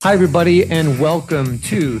Hi, everybody, and welcome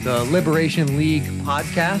to the Liberation League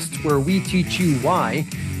podcast, where we teach you why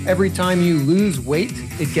every time you lose weight,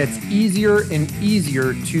 it gets easier and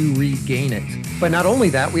easier to regain it. But not only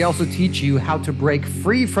that, we also teach you how to break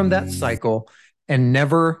free from that cycle and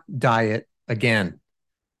never diet again.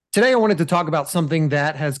 Today, I wanted to talk about something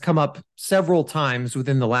that has come up several times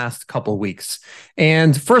within the last couple weeks.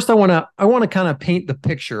 And first, I want to kind of paint the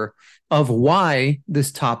picture of why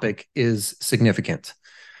this topic is significant.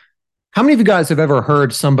 How many of you guys have ever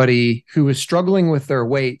heard somebody who is struggling with their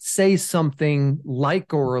weight say something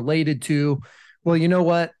like or related to, well, you know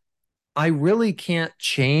what? I really can't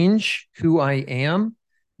change who I am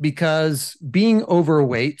because being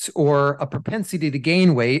overweight or a propensity to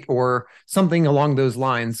gain weight or something along those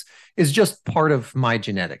lines is just part of my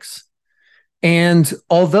genetics. And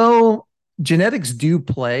although genetics do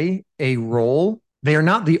play a role, they are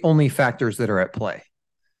not the only factors that are at play.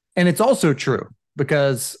 And it's also true,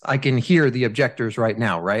 because I can hear the objectors right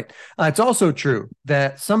now, right? It's also true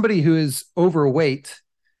that somebody who is overweight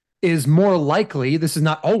is more likely, this is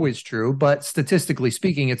not always true, but statistically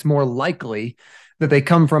speaking, it's more likely that they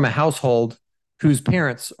come from a household whose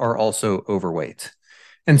parents are also overweight.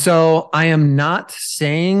 And so I am not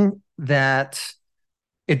saying that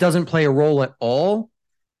it doesn't play a role at all,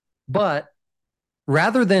 but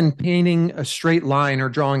rather than painting a straight line or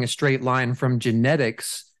drawing a straight line from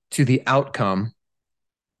genetics to the outcome,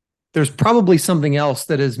 there's probably something else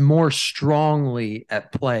that is more strongly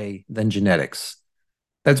at play than genetics.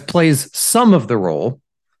 That plays some of the role,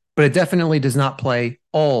 but it definitely does not play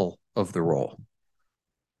all of the role.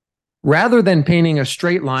 Rather than painting a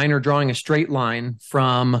straight line or drawing a straight line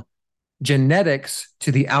from genetics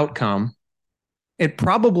to the outcome, it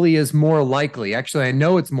probably is more likely, actually, I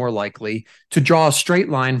know it's more likely to draw a straight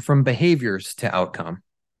line from behaviors to outcome.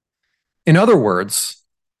 In other words,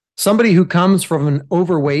 somebody who comes from an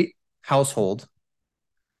overweight household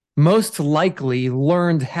most likely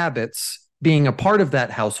learned habits being a part of that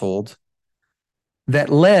household that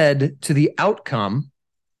led to the outcome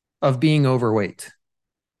of being overweight.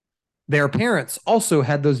 Their parents also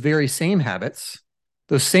had those very same habits,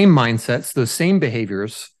 those same mindsets, those same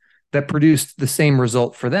behaviors that produced the same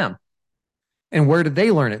result for them. And where did they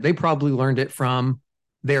learn it? They probably learned it from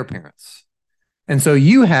their parents. And so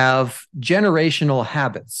you have generational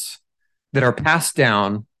habits that are passed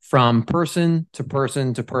down from person to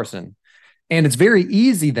person to person. And it's very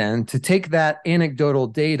easy then to take that anecdotal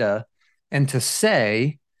data and to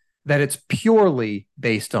say that it's purely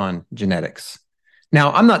based on genetics.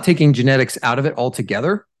 Now, I'm not taking genetics out of it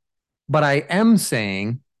altogether, but I am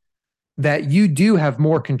saying that you do have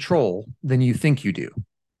more control than you think you do.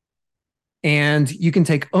 And you can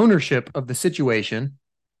take ownership of the situation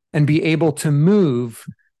and be able to move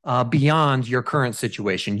beyond your current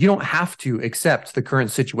situation. You don't have to accept the current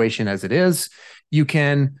situation as it is. You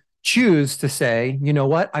can choose to say, you know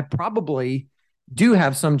what, I probably do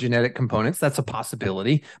have some genetic components. That's a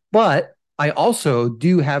possibility. But I also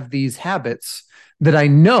do have these habits that I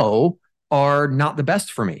know are not the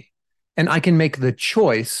best for me. And I can make the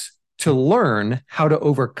choice to learn how to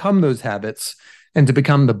overcome those habits and to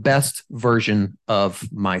become the best version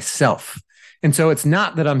of myself. And so it's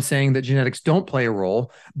not that I'm saying that genetics don't play a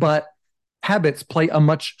role, but habits play a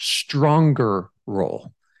much stronger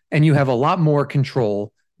role. And you have a lot more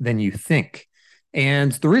control than you think.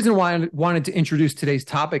 And the reason why I wanted to introduce today's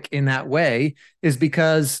topic in that way is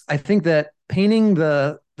because I think that painting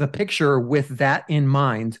the picture with that in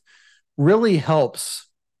mind really helps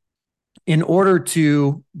in order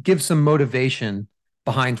to give some motivation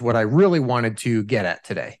behind what I really wanted to get at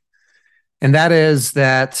today. And that is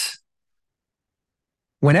that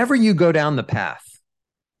whenever you go down the path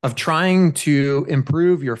of trying to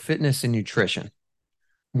improve your fitness and nutrition,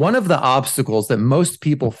 one of the obstacles that most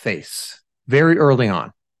people face very early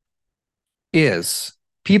on is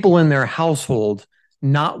people in their household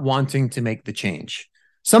not wanting to make the change.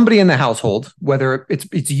 Somebody in the household, whether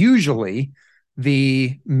it's usually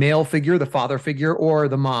the male figure, the father figure, or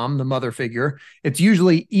the mom, the mother figure, it's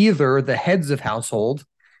usually either the heads of household,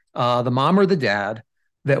 the mom or the dad,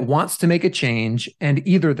 that wants to make a change, and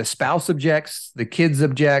either the spouse objects, the kids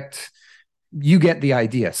object. You get the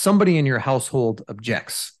idea. Somebody in your household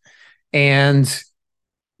objects. And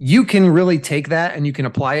you can really take that and you can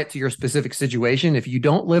apply it to your specific situation. If you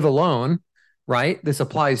don't live alone, right, this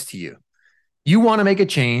applies to you. You want to make a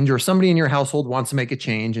change, or somebody in your household wants to make a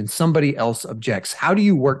change, and somebody else objects. How do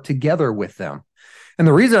you work together with them? And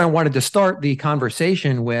the reason I wanted to start the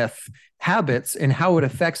conversation with habits and how it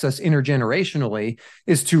affects us intergenerationally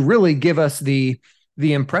is to really give us the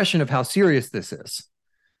impression of how serious this is.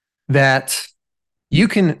 That you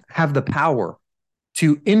can have the power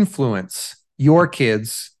to influence your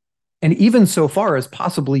kids and even so far as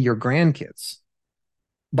possibly your grandkids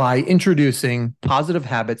by introducing positive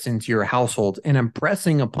habits into your household and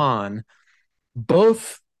impressing upon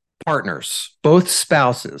both partners, both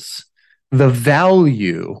spouses, the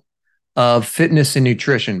value of fitness and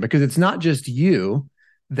nutrition, because it's not just you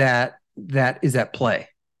that is at play.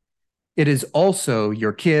 It is also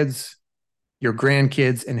your kids, your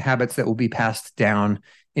grandkids, and habits that will be passed down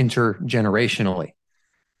intergenerationally.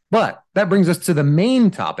 But that brings us to the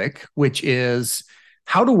main topic, which is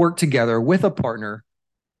how to work together with a partner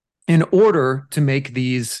in order to make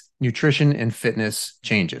these nutrition and fitness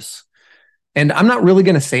changes. And I'm not really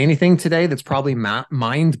going to say anything today that's probably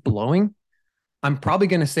mind blowing. I'm probably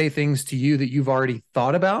going to say things to you that you've already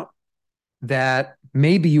thought about, that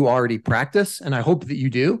maybe you already practice, and I hope that you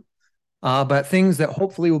do, but things that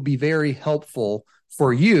hopefully will be very helpful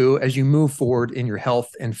for you as you move forward in your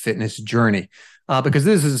health and fitness journey. Because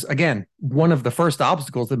this is, again, one of the first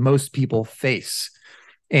obstacles that most people face.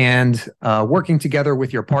 And working together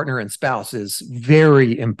with your partner and spouse is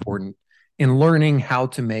very important in learning how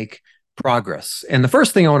to make progress. And the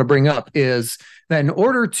first thing I want to bring up is that in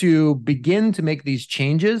order to begin to make these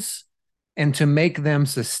changes and to make them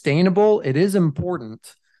sustainable, it is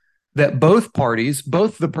important that both parties,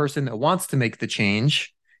 both the person that wants to make the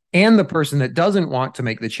change and the person that doesn't want to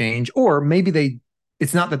make the change, or maybe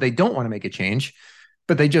it's not that they don't want to make a change,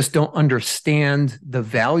 but they just don't understand the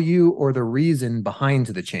value or the reason behind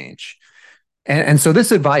the change. And so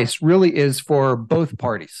this advice really is for both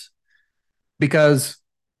parties, because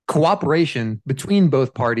cooperation between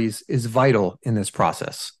both parties is vital in this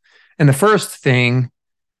process. And the first thing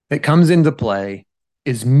that comes into play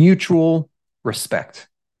is mutual respect.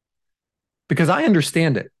 Because I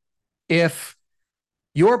understand it. If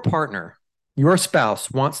your partner, your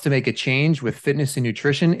spouse wants to make a change with fitness and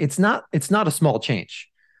nutrition, it's not a small change.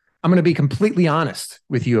 I'm going to be completely honest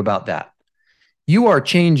with you about that. You are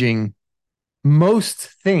changing most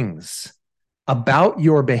things about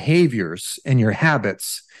your behaviors and your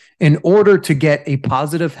habits in order to get a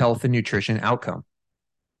positive health and nutrition outcome.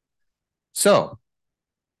 So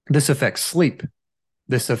this affects sleep.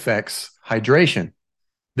 This affects hydration.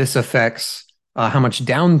 This affects how much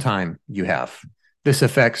downtime you have. This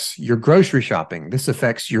affects your grocery shopping. This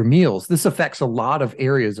affects your meals. This affects a lot of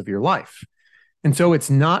areas of your life. And so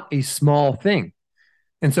it's not a small thing.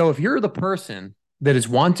 And so if you're the person that is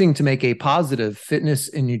wanting to make a positive fitness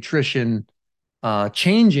and nutrition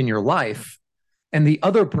change in your life, and the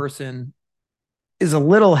other person is a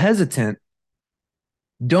little hesitant,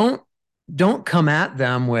 don't come at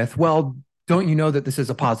them with, well, don't you know that this is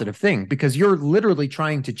a positive thing? Because you're literally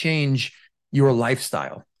trying to change your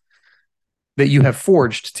lifestyle that you have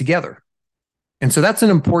forged together. And so that's an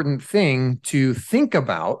important thing to think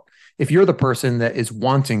about if you're the person that is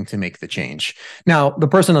wanting to make the change. Now, the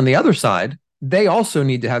person on the other side, they also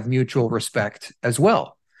need to have mutual respect as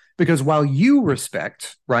well. Because while you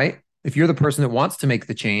respect, right, if you're the person that wants to make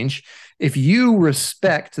the change, if you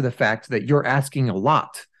respect the fact that you're asking a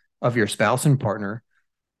lot of your spouse and partner,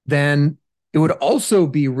 then it would also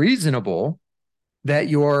be reasonable that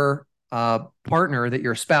your partner, that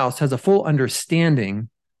your spouse has a full understanding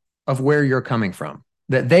of where you're coming from,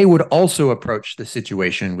 that they would also approach the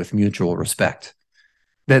situation with mutual respect,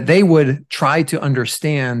 that they would try to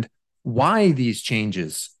understand why these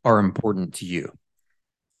changes are important to you,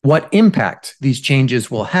 what impact these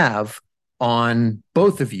changes will have on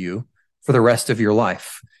both of you for the rest of your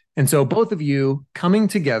life. And so both of you coming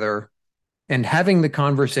together and having the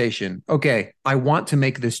conversation, okay, I want to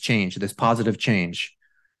make this change, this positive change.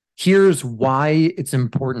 Here's why it's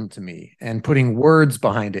important to me, and putting words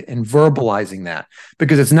behind it and verbalizing that,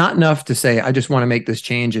 because it's not enough to say, I just want to make this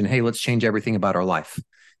change and hey, let's change everything about our life.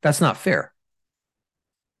 That's not fair.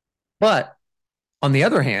 But on the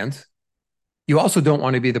other hand, you also don't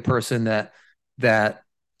want to be the person that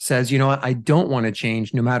says, you know what, I don't want to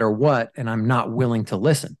change no matter what, and I'm not willing to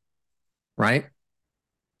listen, right?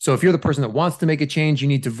 So if you're the person that wants to make a change, you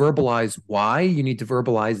need to verbalize why. You need to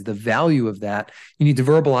verbalize the value of that. You need to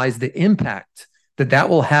verbalize the impact that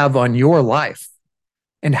will have on your life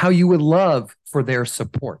and how you would love for their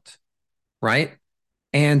support, right?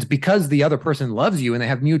 And because the other person loves you and they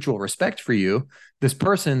have mutual respect for you, this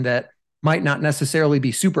person that might not necessarily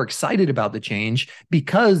be super excited about the change,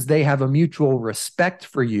 because they have a mutual respect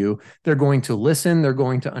for you, they're going to listen, they're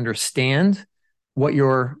going to understand what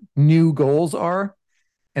your new goals are,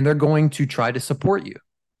 and they're going to try to support you.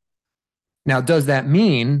 Now, does that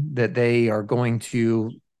mean that they are going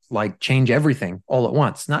to change everything all at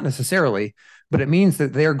once? Not necessarily, but it means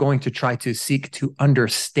that they're going to try to seek to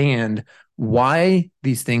understand why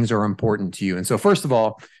these things are important to you. And so, first of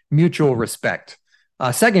all, mutual respect.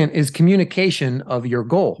 Second is communication of your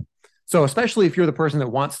goal. So, especially if you're the person that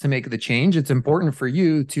wants to make the change, it's important for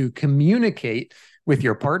you to communicate with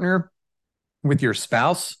your partner, with your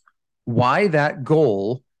spouse, why that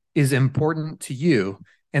goal is important to you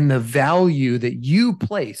and the value that you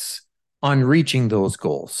place on reaching those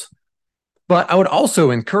goals. But I would also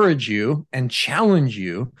encourage you and challenge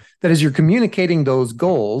you that as you're communicating those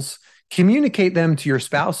goals, communicate them to your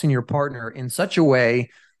spouse and your partner in such a way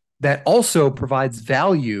that also provides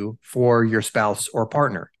value for your spouse or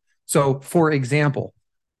partner. So, for example,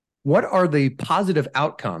 what are the positive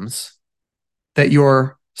outcomes that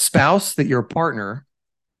your spouse, that your partner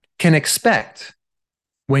can expect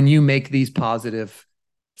when you make these positive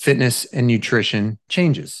fitness and nutrition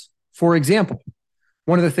changes? For example,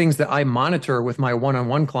 one of the things that I monitor with my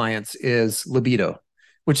one-on-one clients is libido,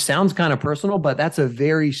 which sounds kind of personal, but that's a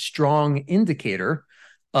very strong indicator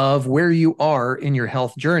of where you are in your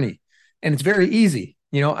health journey. And it's very easy.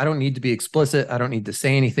 I don't need to be explicit. I don't need to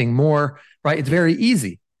say anything more, right? It's very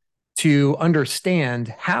easy to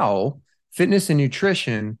understand how fitness and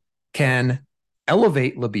nutrition can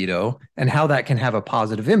elevate libido and how that can have a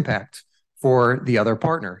positive impact for the other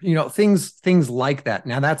partner. Things like that.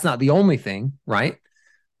 Now, that's not the only thing, right?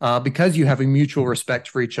 Because you have a mutual respect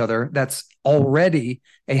for each other, that's already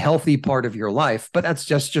a healthy part of your life, but that's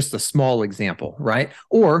just a small example, right?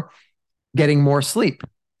 Or getting more sleep.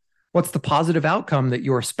 What's the positive outcome that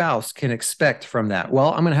your spouse can expect from that?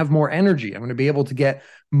 Well, I'm going to have more energy. I'm going to be able to get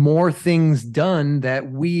more things done that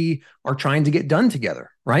we are trying to get done together,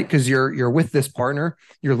 right? Because you're with this partner,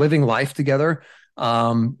 you're living life together.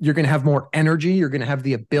 You're going to have more energy. You're going to have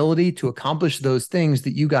the ability to accomplish those things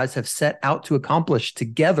that you guys have set out to accomplish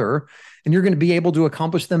together, and you're going to be able to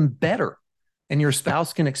accomplish them better. And your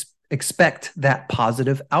spouse can expect that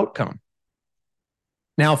positive outcome.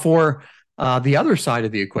 Now, for the other side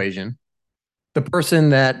of the equation, the person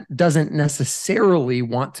that doesn't necessarily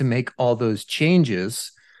want to make all those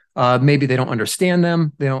changes, maybe they don't understand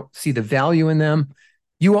them, they don't see the value in them.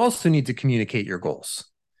 You also need to communicate your goals.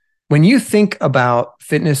 When you think about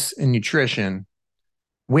fitness and nutrition,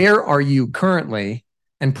 where are you currently,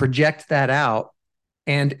 and project that out?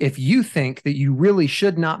 And if you think that you really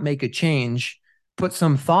should not make a change, put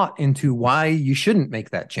some thought into why you shouldn't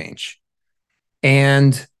make that change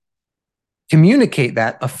and communicate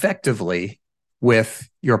that effectively with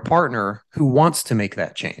your partner who wants to make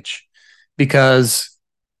that change, because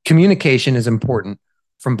communication is important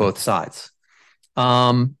from both sides.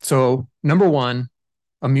 So number one,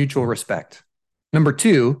 a mutual respect. Number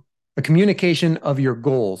two, a communication of your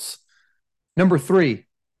goals. Number three,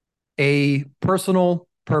 a personal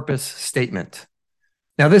purpose statement.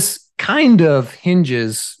 Now, this kind of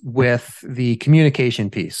hinges with the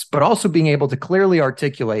communication piece, but also being able to clearly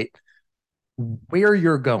articulate where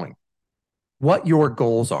you're going, what your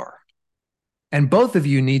goals are. And both of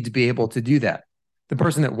you need to be able to do that. The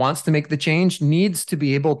person that wants to make the change needs to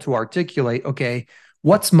be able to articulate, okay,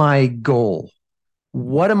 what's my goal?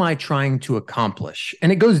 What am I trying to accomplish?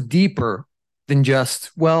 And it goes deeper than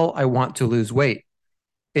just, well, I want to lose weight.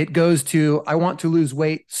 It goes to, I want to lose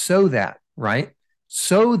weight so that, right?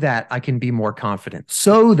 So that I can be more confident,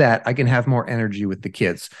 so that I can have more energy with the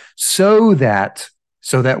kids, so that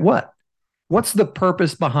what? What's the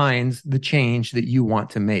purpose behind the change that you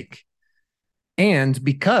want to make? And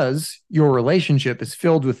because your relationship is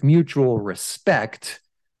filled with mutual respect,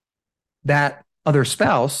 that other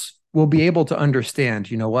spouse will be able to understand,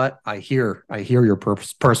 you know what? I hear your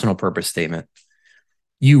personal purpose statement.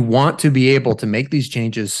 You want to be able to make these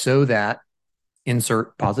changes so that,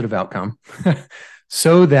 insert positive outcome,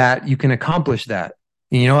 so that you can accomplish that.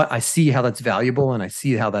 And you know what? I see how that's valuable and I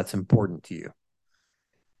see how that's important to you.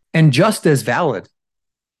 And just as valid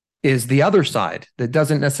is the other side that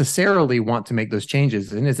doesn't necessarily want to make those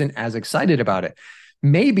changes and isn't as excited about it.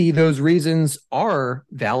 Maybe those reasons are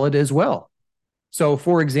valid as well. So,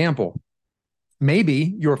 for example,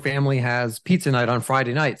 maybe your family has pizza night on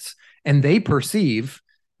Friday nights and they perceive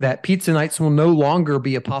that pizza nights will no longer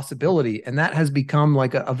be a possibility. And that has become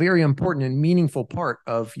like a very important and meaningful part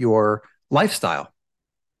of your lifestyle.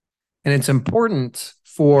 And it's important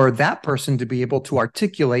for that person to be able to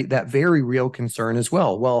articulate that very real concern as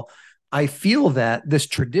well. Well, I feel that this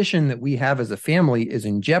tradition that we have as a family is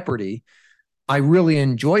in jeopardy. I really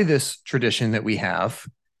enjoy this tradition that we have.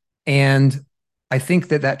 And I think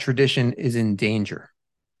that that tradition is in danger.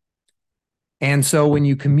 And so when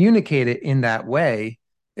you communicate it in that way,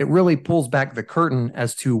 it really pulls back the curtain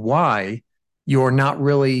as to why you're not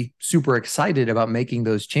really super excited about making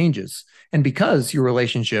those changes. And because your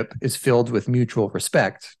relationship is filled with mutual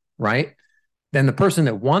respect, right? then the person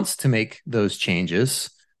that wants to make those changes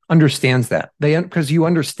understands that. Because you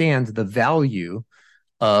understand the value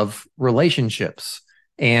of relationships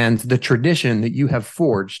and the tradition that you have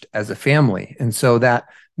forged as a family. And so that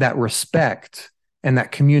respect and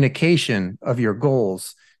that communication of your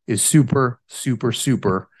goals is super, super,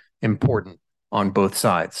 super important on both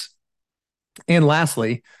sides. And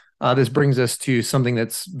lastly, this brings us to something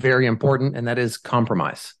that's very important, and that is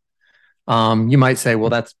compromise. You might say,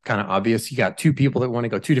 well, that's kind of obvious. You got two people that want to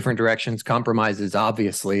go two different directions. Compromise is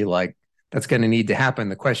obviously like that's going to need to happen.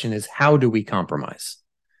 The question is, how do we compromise?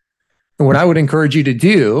 And what I would encourage you to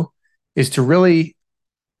do is to really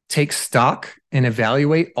take stock and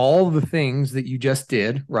evaluate all the things that you just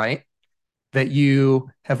did, right? That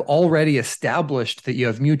you have already established that you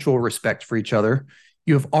have mutual respect for each other.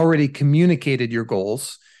 You have already communicated your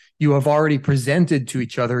goals. You have already presented to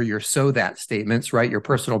each other your so that statements, right? Your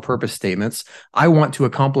personal purpose statements. I want to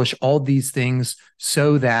accomplish all these things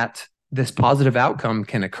so that this positive outcome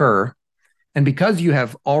can occur. And because you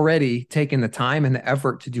have already taken the time and the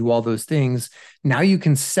effort to do all those things, now you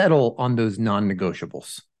can settle on those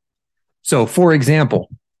non-negotiables. So, for example,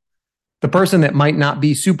 the person that might not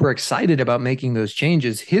be super excited about making those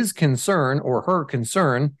changes, his concern or her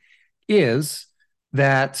concern is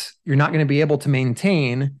that you're not going to be able to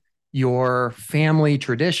maintain your family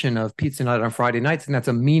tradition of pizza night on Friday nights, and that's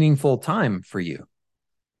a meaningful time for you.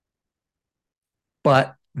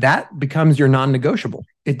 But that becomes your non-negotiable.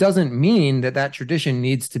 It doesn't mean that that tradition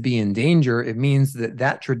needs to be in danger. It means that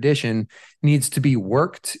that tradition needs to be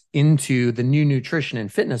worked into the new nutrition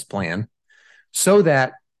and fitness plan so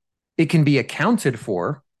that it can be accounted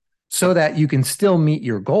for, so that you can still meet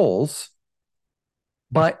your goals,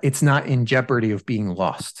 but it's not in jeopardy of being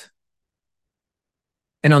lost.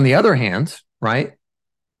 And on the other hand, right,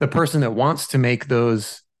 the person that wants to make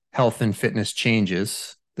those health and fitness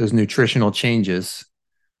changes, those nutritional changes,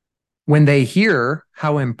 when they hear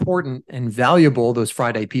how important and valuable those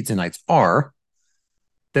Friday pizza nights are,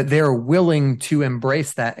 that they're willing to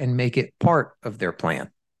embrace that and make it part of their plan,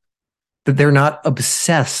 that they're not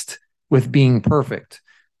obsessed with being perfect,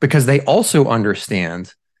 because they also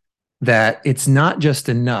understand that it's not just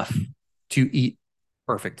enough to eat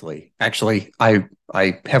perfectly. Actually, I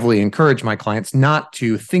heavily encourage my clients not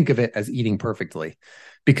to think of it as eating perfectly,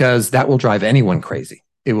 because that will drive anyone crazy.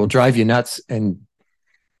 It will drive you nuts, and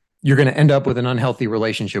you're going to end up with an unhealthy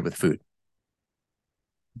relationship with food.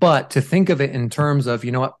 But to think of it in terms of,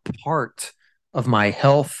 you know what, part of my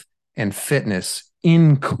health and fitness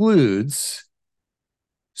includes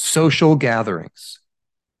social gatherings,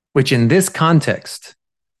 which in this context,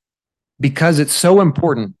 because it's so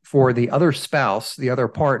important for the other spouse, the other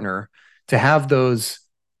partner, to have those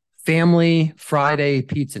family Friday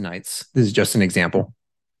pizza nights. This is just an example.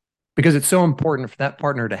 Because it's so important for that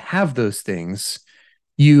partner to have those things,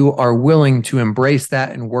 you are willing to embrace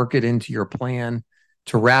that and work it into your plan,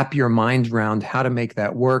 to wrap your mind around how to make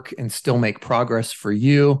that work and still make progress for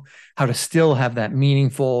you, how to still have that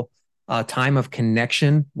meaningful time of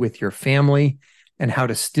connection with your family, and how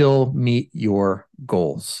to still meet your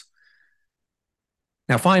goals.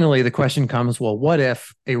 Now, finally, the question comes, well, what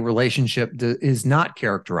if a relationship is not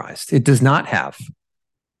characterized? It does not have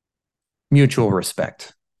mutual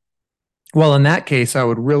respect. Well, in that case, I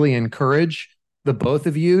would really encourage the both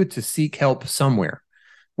of you to seek help somewhere,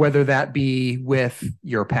 whether that be with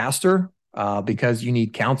your pastor because you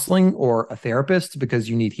need counseling, or a therapist because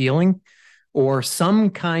you need healing, or some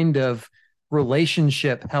kind of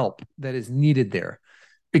relationship help that is needed there.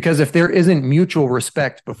 Because if there isn't mutual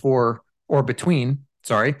respect if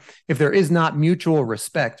there is not mutual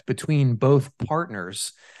respect between both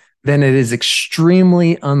partners, then it is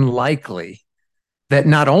extremely unlikely that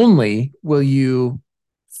not only will you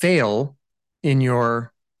fail in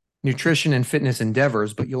your nutrition and fitness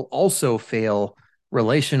endeavors, but you'll also fail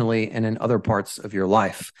relationally and in other parts of your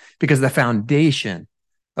life, because the foundation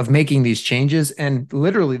of making these changes, and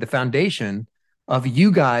literally the foundation of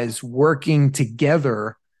you guys working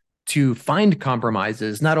together to find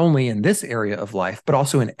compromises, not only in this area of life, but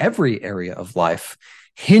also in every area of life,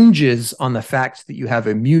 hinges on the fact that you have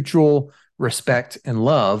a mutual respect and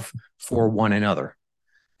love for one another.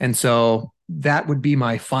 And so that would be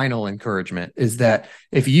my final encouragement, is that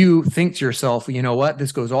if you think to yourself, you know what,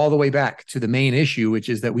 this goes all the way back to the main issue, which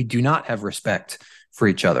is that we do not have respect for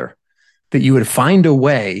each other, that you would find a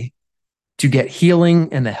way to get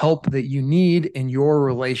healing and the help that you need in your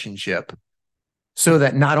relationship, so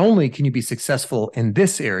that not only can you be successful in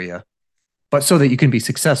this area, but so that you can be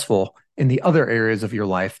successful in the other areas of your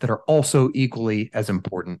life that are also equally as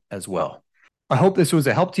important as well. I hope this was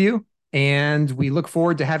a help to you, and we look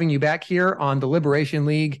forward to having you back here on the Liberation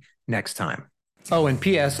League next time. Oh, and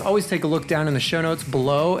P.S. always take a look down in the show notes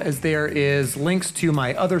below, as there is links to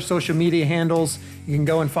my other social media handles. You can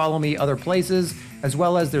go and follow me other places, as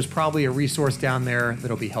well as there's probably a resource down there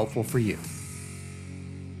that'll be helpful for you.